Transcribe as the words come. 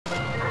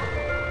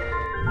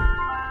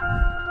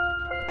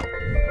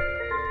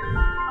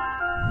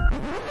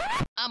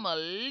I'ma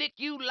lick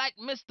you like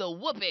Mr.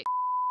 Whoopi.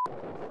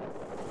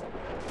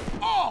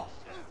 Oh!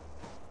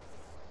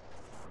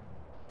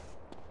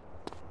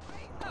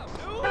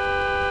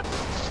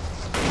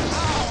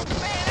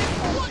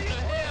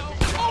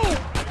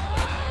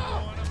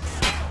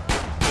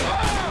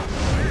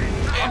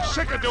 I'm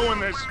sick of doing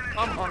this.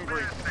 I'm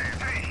hungry.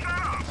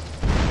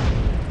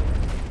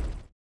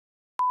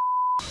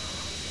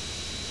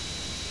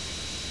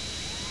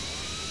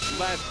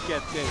 Let's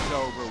get this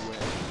over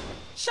with.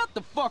 Shut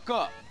the fuck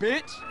up,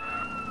 bitch!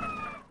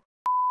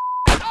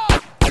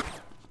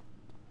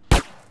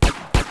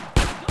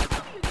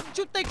 What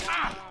you think?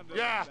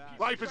 Yeah,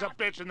 life is a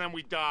bitch and then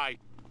we die.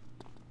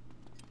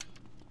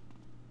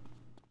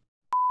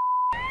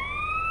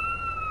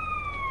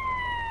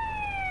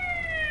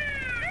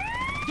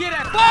 Get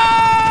at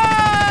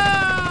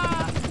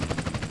ah!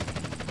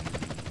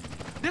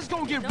 This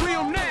gonna get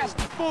real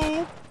nasty,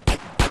 fool!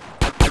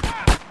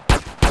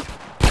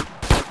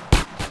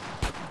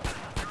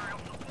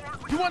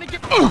 You wanna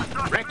get...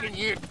 Reckon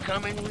you're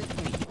coming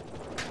with me.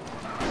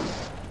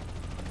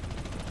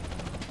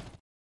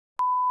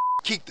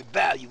 Keep the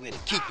value in it,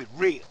 keep it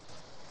real.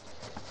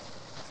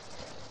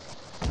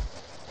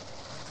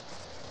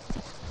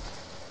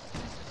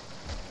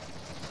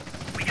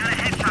 We got a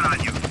headshot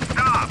on you.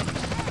 Stop!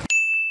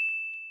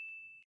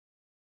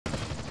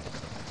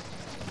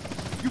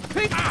 You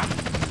pick...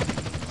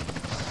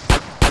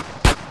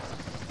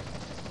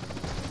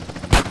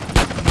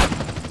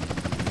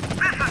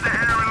 This is the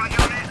aerial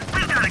unit.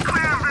 We got a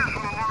clear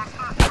visual on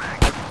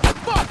suspect.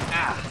 Fuck!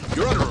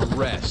 You're under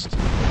arrest.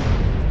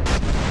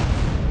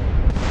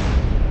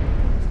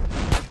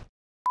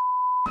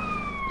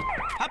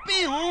 Hop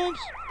in, Holmes.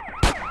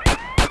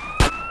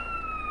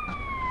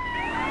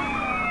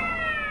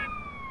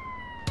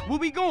 Where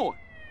we going?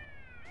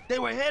 They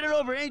were headed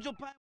over Angel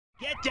Pine.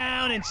 Get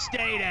down and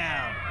stay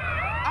down.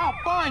 I'll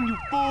find you,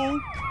 fool!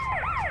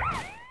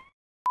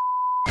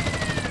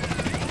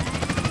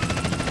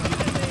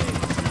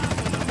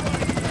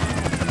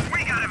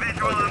 We got a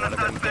visual Oh, you're on one the of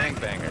them suspect.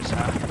 gangbangers,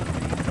 huh?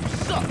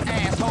 Suck,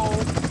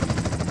 asshole!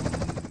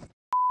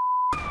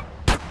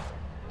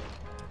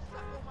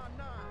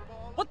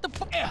 What the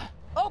fuck?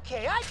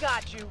 Okay, I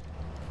got you.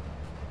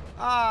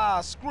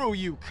 Ah, screw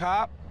you,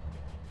 cop.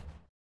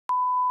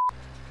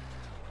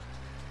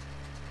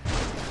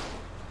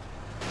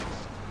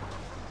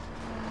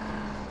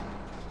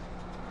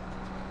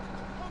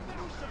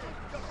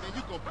 Man,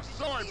 you gonna be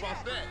sorry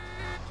about that.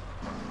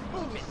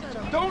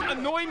 Don't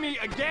annoy me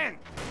again.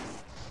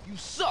 You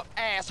suck,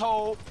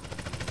 asshole!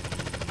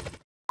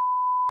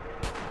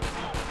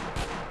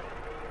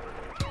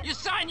 You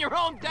sign your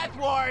own death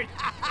warrant.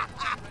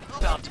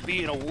 About to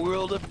be in a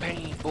world of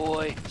pain,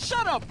 boy.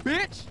 Shut up,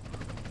 bitch!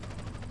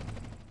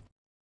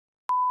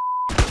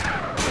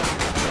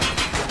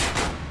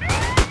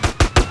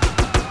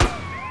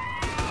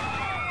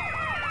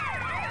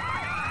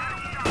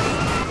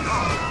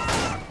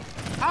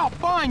 I'll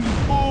find you,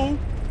 fool!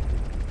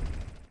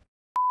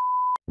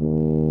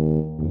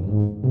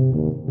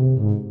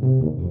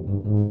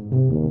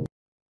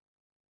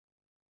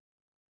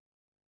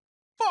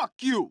 Fuck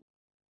you!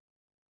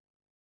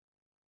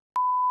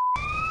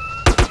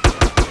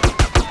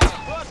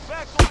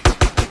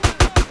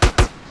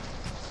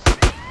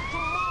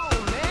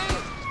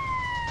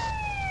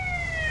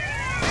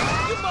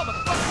 You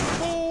motherfucking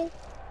fool!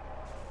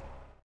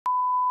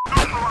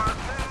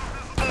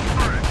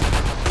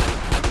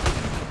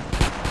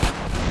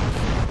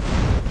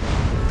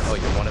 Oh,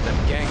 you're one of them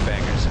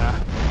gangbangers, huh?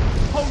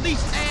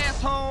 Police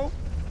asshole!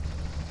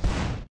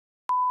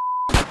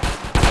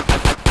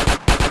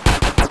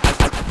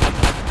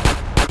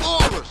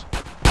 Orders!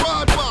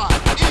 Drive-by!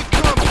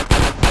 Incoming!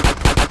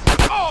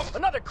 Oh,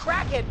 another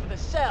crackhead for the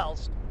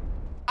cells.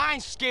 I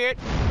ain't scared.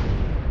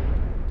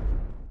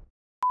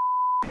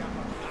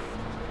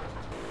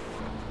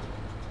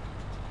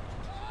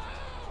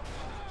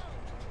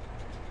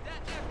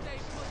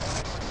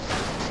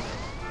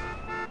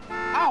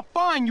 I'll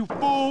find you,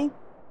 fool!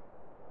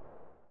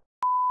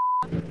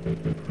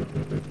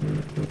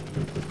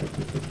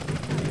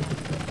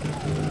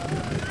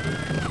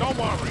 Don't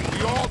worry,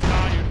 we all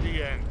die at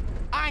the end.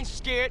 I ain't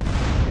scared.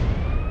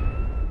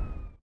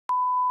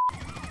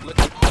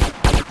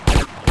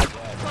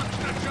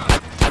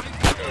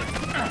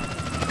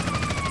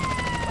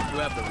 You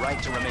have the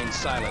right to remain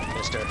silent,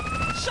 mister.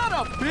 Shut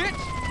up, bitch!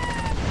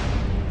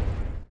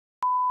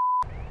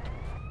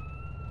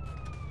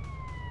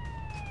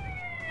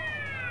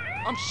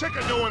 I'm sick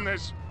of doing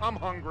this. I'm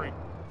hungry.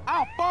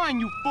 I'll find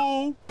you,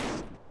 fool!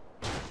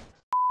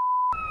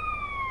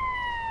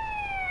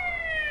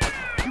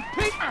 You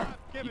peep!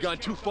 You gone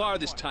too far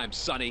this time,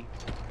 Sonny.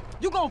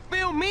 You gonna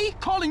film me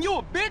calling you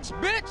a bitch,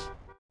 bitch?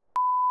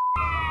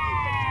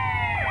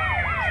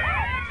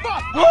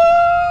 Fuck you!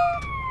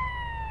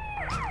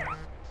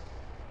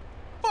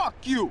 Fuck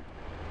you!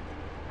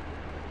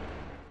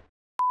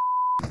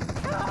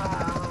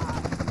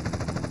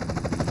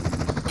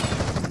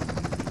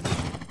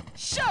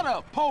 Shut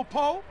up,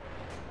 Popo!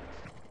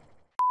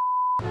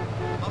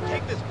 I'll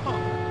take this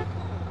pump.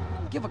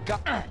 Give a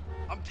god.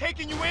 I'm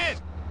taking you in.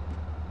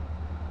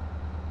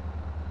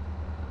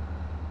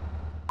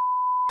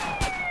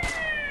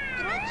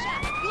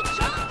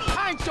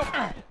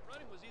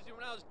 Running was easy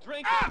when I was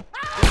drinking. I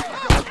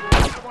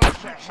want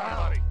to shoot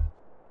somebody.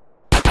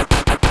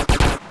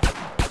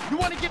 You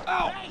want to get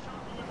out? Hey!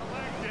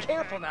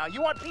 Careful now.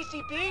 You want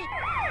PCP?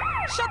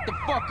 Shut the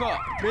fuck up,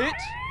 bitch.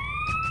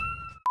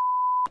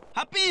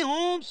 Hop in,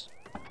 Holmes.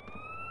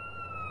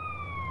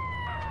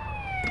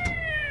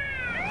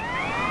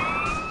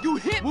 You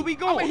hit. Where we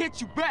going? I'ma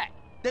hit you back.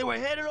 They were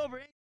headed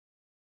over.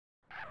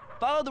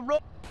 Follow the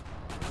road.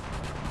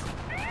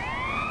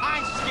 I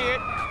ain't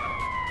scared.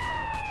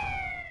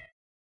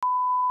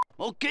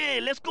 Okay,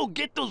 let's go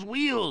get those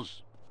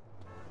wheels.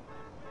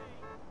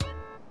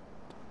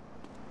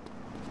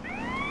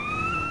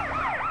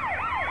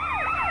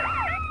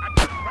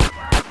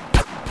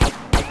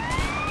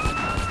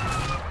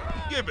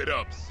 Give it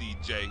up,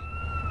 CJ.